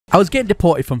I was getting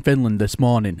deported from Finland this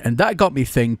morning, and that got me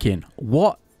thinking,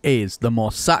 what is the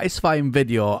most satisfying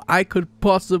video I could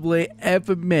possibly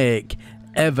ever make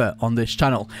ever on this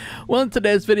channel? Well, in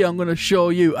today's video I'm going to show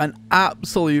you an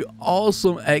absolute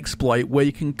awesome exploit where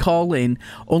you can call in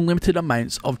unlimited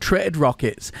amounts of traded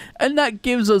rockets, and that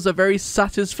gives us a very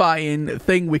satisfying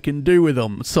thing we can do with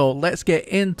them. So let's get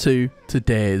into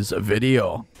today's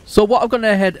video. So what I've gone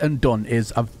ahead and done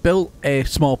is I've built a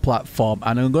small platform,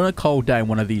 and I'm going to call down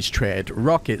one of these trade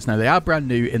rockets. Now, they are brand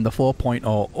new in the 4.0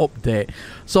 update,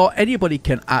 so anybody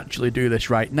can actually do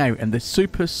this right now, and they're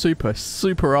super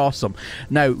awesome.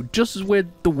 Now, just with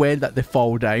the way that they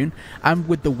fall down and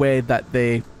with the way that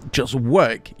they just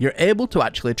work, you're able to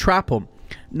actually trap them.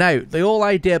 Now, the whole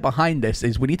idea behind this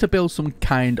is we need to build some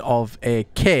kind of a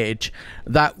cage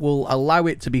that will allow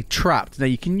it to be trapped. Now,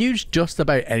 you can use just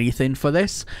about anything for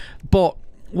this, but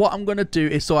what I'm going to do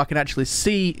is so I can actually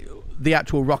see the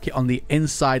actual rocket on the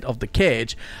inside of the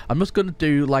cage, I'm just going to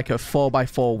do like a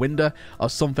 4x4 window or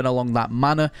something along that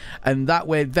manner, and that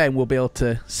way then we'll be able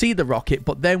to see the rocket,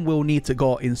 but then we'll need to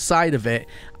go inside of it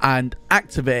and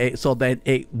activate it so then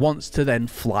it wants to then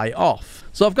fly off.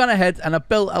 So I've gone ahead and I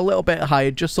built a little bit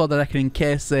higher just so that I can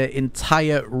encase the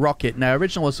entire rocket. Now,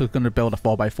 originally I was going to build a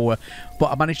 4x4,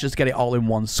 but I managed to just get it all in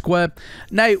one square.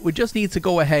 Now we just need to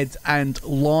go ahead and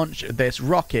launch this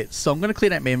rocket. So I'm going to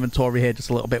clean out my inventory here just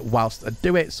a little bit whilst I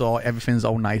do it, so everything's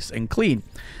all nice and clean.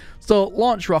 So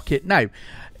launch rocket. Now,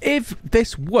 if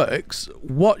this works,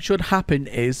 what should happen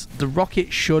is the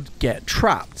rocket should get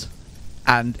trapped,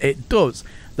 and it does.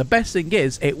 The best thing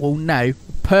is it will now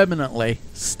permanently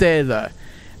stay there,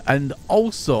 and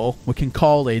also we can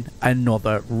call in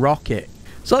another rocket.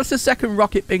 So that's the second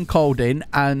rocket being called in,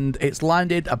 and it's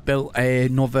landed. I built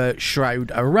another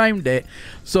shroud around it,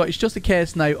 so it's just a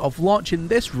case now of launching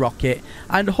this rocket,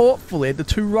 and hopefully the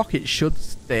two rockets should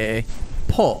stay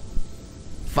put.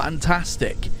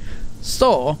 Fantastic.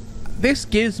 So this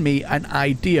gives me an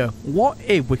idea. What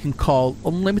if we can call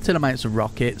unlimited amounts of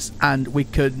rockets and we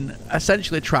can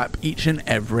essentially trap each and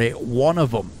every one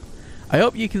of them? I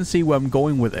hope you can see where I'm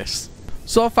going with this.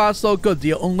 So far so good.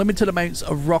 The unlimited amounts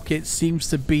of rockets seems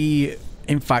to be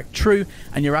in fact true,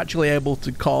 and you're actually able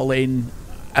to call in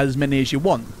as many as you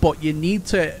want, but you need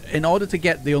to, in order to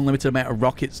get the unlimited amount of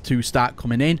rockets to start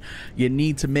coming in, you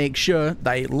need to make sure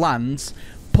that it lands,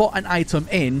 put an item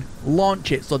in, launch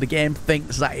it so the game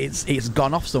thinks that it's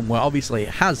gone off somewhere. Obviously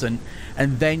it hasn't,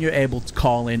 and then you're able to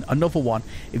call in another one.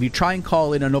 If you try and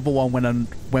call in another one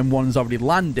when one's already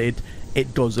landed,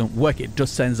 it doesn't work. It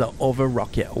just sends that other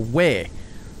rocket away.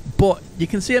 But you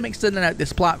can see I'm extending out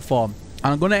this platform,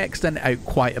 and I'm going to extend it out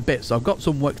quite a bit, so I've got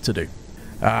some work to do.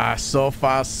 So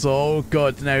far so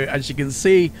good. Now, as you can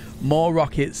see, more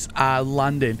rockets are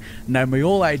landing. Now, my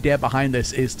whole idea behind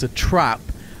this is to trap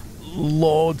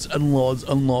loads and loads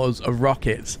and loads of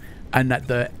rockets, and at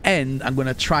the end I'm going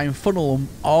to try and funnel them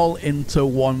all into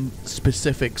one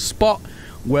specific spot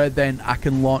where then I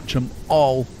can launch them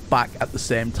all back at the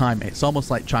same time. It's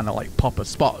almost like trying to like pop a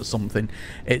spot or something.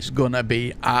 It's gonna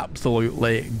be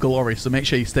absolutely glorious, so make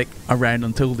sure you stick around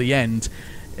until the end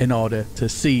in order to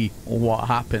see what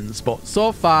happens. But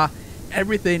so far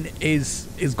everything is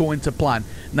going to plan.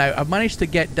 Now, I've managed to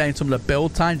get down some of the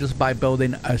build time just by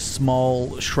building a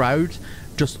small shroud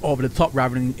just over the top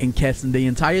rather than encasing the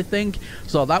entire thing,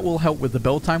 so that will help with the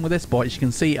build time with this. But as you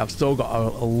can see, I've still got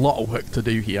a lot of work to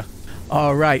do here.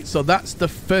 Alright, so that's the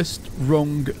first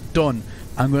rung done.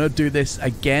 I'm going to do this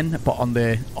again, but on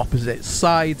the opposite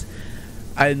side.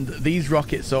 And these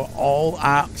rockets are all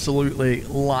absolutely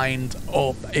lined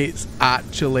up. It's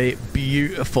actually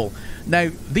beautiful.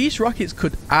 Now, these rockets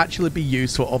could actually be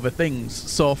used for other things.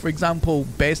 So, for example,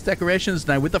 base decorations.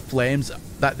 Now, with the flames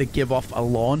that they give off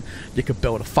alone, you could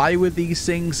build a fire with these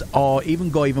things, or even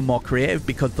go even more creative,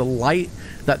 because the light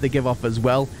that they give off as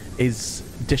well is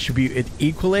distributed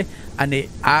equally, and it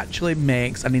actually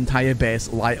makes an entire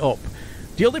base light up.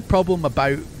 The only problem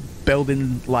about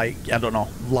building, like, I don't know,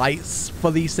 lights for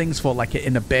these things for like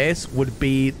in a base would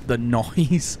be the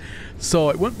noise. So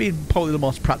it wouldn't be probably the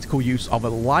most practical use of a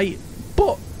light,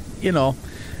 but you know,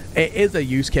 it is a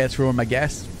use case for them, I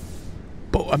guess.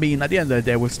 But I mean, at the end of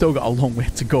the day, we've still got a long way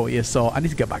to go here, so I need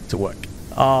to get back to work.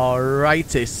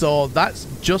 Alrighty, so that's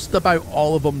just about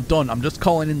all of them done. I'm just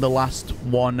calling in the last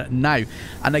one now,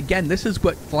 and again, this is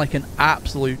like an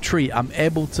absolute treat. I'm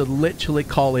able to literally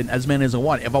call in as many as I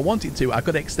want. If I wanted to, I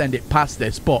could extend it past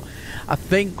this, but I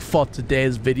think for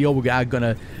today's video we are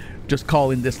gonna just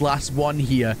call in this last one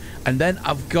here, and then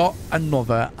I've got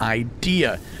another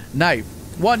idea. Now,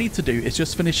 what I need to do is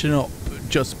just finishing up,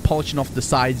 just polishing off the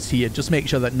sides here, just make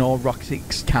sure that no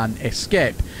rockets can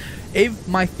escape. if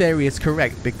my theory is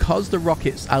correct, because the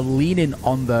rockets are leaning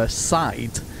on the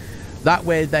side, that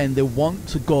way then they want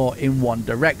to go in one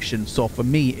direction. So for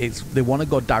me, it's they want to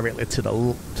go directly to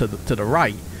the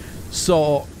right.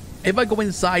 So if I go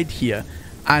inside here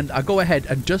and I go ahead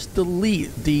and just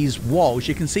delete these walls,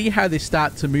 you can see how they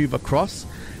start to move across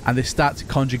and they start to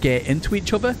conjugate into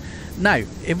each other. Now,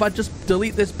 if I just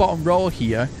delete this bottom row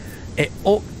here, it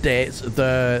updates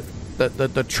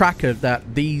the tracker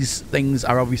that these things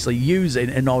are obviously using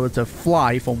in order to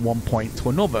fly from one point to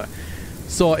another.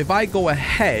 So if I go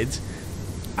ahead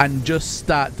and just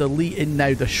start deleting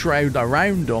now the shroud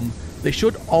around them, they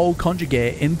should all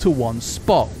conjugate into one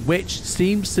spot, which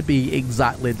seems to be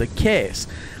exactly the case.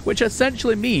 Which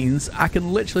essentially means I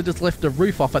can literally just lift the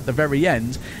roof off at the very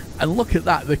end, and look at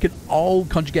that, they can all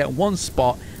conjugate in one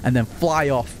spot and then fly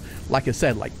off, like I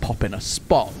said, like pop in a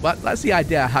spot. But that's the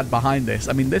idea I had behind this.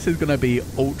 I mean, this is going to be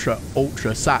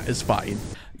ultra satisfying.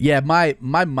 Yeah, my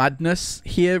madness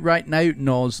here right now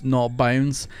knows no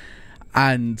bounds.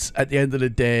 And at the end of the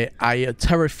day, I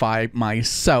terrify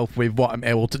myself with what I'm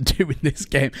able to do in this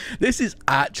game. This is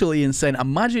actually insane.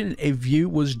 Imagine if you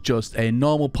was just a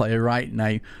normal player right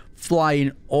now,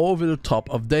 flying over the top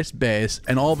of this base,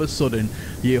 and all of a sudden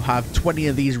you have 20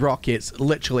 of these rockets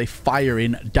literally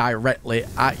firing directly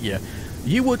at you.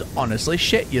 You would honestly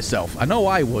shit yourself. I know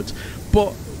I would.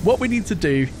 But what we need to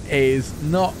do is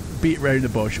not beat around the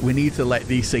bush. We need to let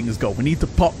these things go. We need to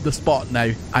pop the spot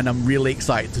now, and I'm really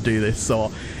excited to do this.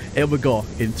 So here we go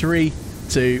in 3,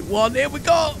 2, 1. Here we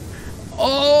go.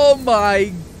 Oh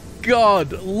my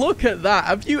god, look at that.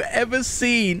 Have you ever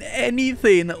seen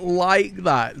anything like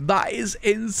that? That is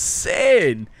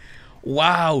insane.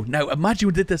 Wow. Now imagine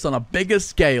we did this on a bigger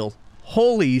scale.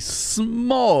 Holy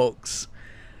smokes.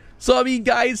 So I mean,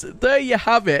 guys, there you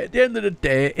have it. At the end of the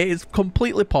day, it is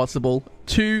completely possible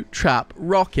to trap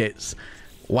rockets.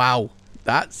 Wow,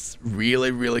 that's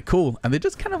really cool. And they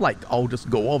just kind of like all just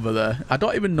go over there. I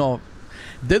don't even know,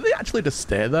 did they actually just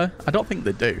stay there? I don't think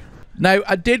they do. Now,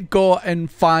 I did go and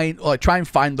find, or try and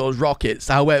find those rockets.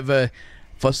 However,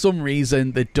 for some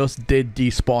reason, they just did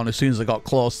despawn as soon as I got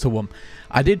close to them.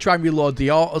 I did try and reload the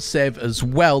autosave as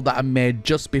well that I made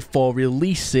just before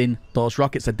releasing those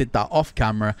rockets. I did that off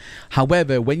camera.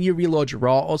 However, when you reload your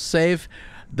autosave,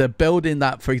 the building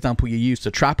that, for example, you use to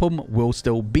trap them will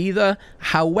still be there.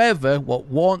 However, what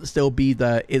won't still be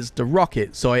there is the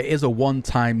rocket. So it is a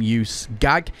one-time use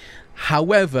gag.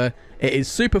 However, it is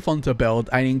super fun to build.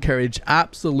 I encourage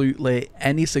absolutely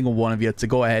any single one of you to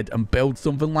go ahead and build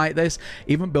something like this.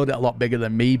 Even build it a lot bigger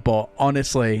than me, but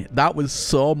honestly, that was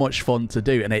so much fun to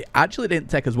do, and it actually didn't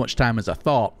take as much time as I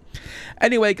thought.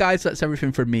 Anyway, guys, that's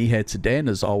everything from me here today, and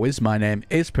as always, my name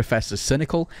is Professor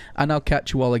Cynical, and I'll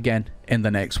catch you all again in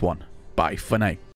the next one. Bye for now.